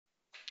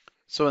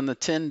So in the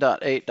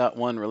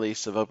 10.8.1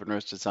 release of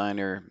OpenRoads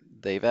Designer,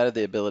 they've added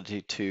the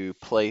ability to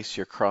place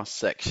your cross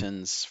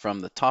sections from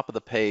the top of the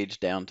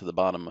page down to the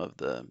bottom of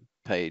the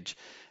page.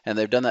 And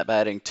they've done that by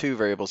adding two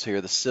variables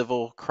here, the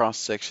civil cross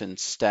section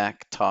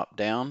stack top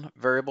down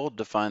variable,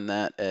 define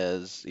that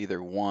as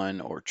either 1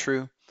 or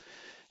true.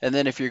 And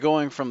then if you're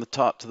going from the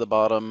top to the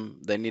bottom,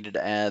 they needed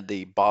to add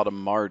the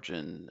bottom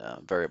margin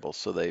variable.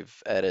 So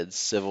they've added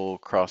civil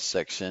cross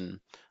section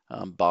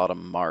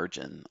bottom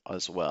margin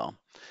as well.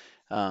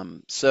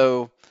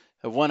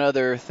 One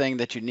other thing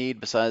that you need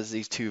besides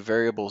these two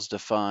variables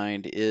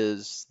defined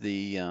is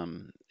the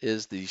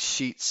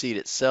sheet seed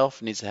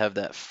itself. It needs to have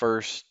that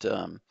first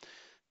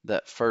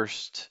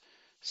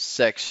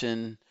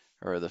section,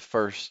 or the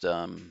first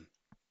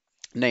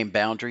name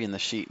boundary in the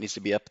sheet needs to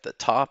be up at the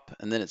top,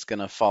 and then it's going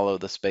to follow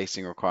the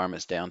spacing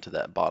requirements down to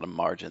that bottom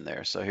margin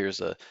there. So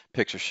here's a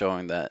picture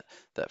showing that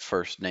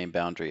first name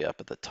boundary up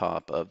at the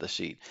top of the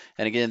sheet.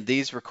 And again,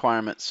 these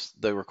requirements,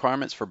 the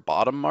requirements for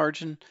bottom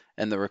margin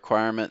and the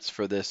requirements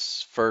for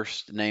this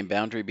first name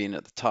boundary being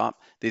at the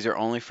top, these are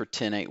only for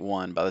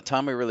 10.8.1. By the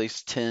time we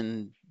release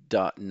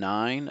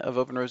 10.9 of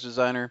OpenRoads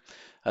Designer,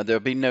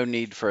 there'll be no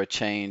need for a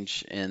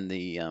change in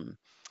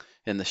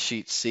the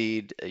sheet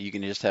seed. You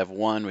can just have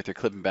one with your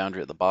clipping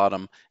boundary at the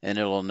bottom, and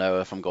it'll know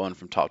if I'm going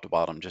from top to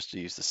bottom just to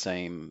use the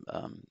same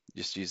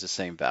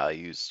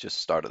values, just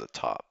start at the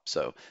top.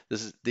 So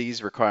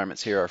these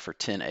requirements here are for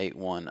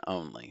 10.8.1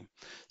 only.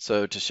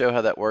 So to show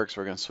how that works,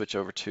 we're going to switch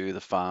over to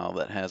the file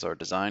that has our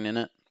design in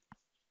it.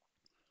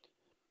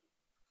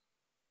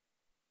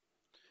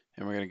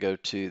 And we're going to go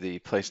to the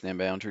place name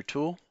boundary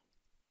tool.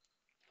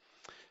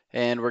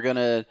 And we're going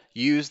to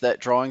use that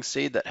drawing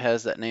seed that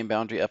has that name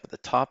boundary up at the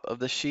top of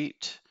the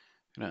sheet.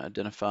 I'm going to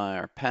identify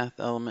our path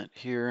element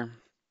here.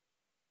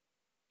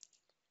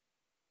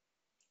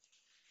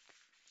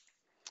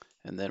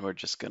 And then we're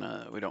just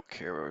gonna, we don't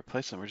care where we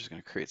place them, we're just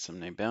gonna create some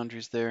name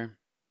boundaries there.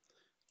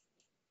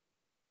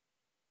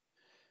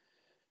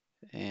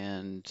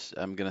 And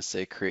I'm gonna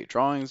say create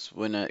drawings.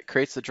 When it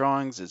creates the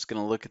drawings, it's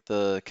gonna look at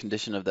the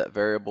condition of that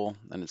variable,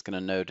 and it's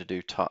gonna know to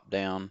do top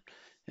down,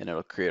 and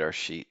it'll create our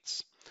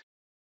sheets.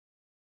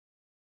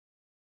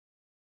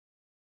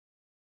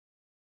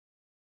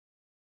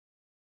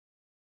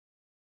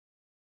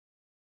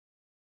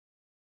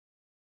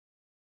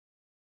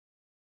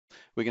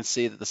 We can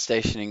see that the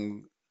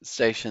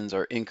stations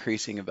are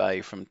increasing in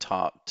value from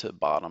top to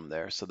bottom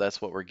there. So that's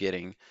what we're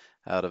getting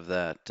out of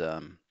that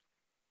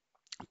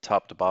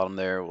top to bottom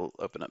there. We'll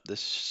open up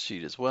this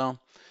sheet as well.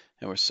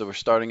 And we're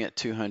starting at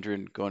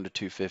 200, going to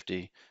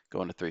 250,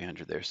 going to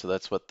 300 there. So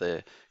that's what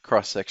the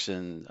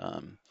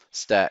cross-section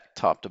stack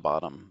top to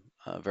bottom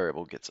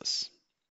variable gets us.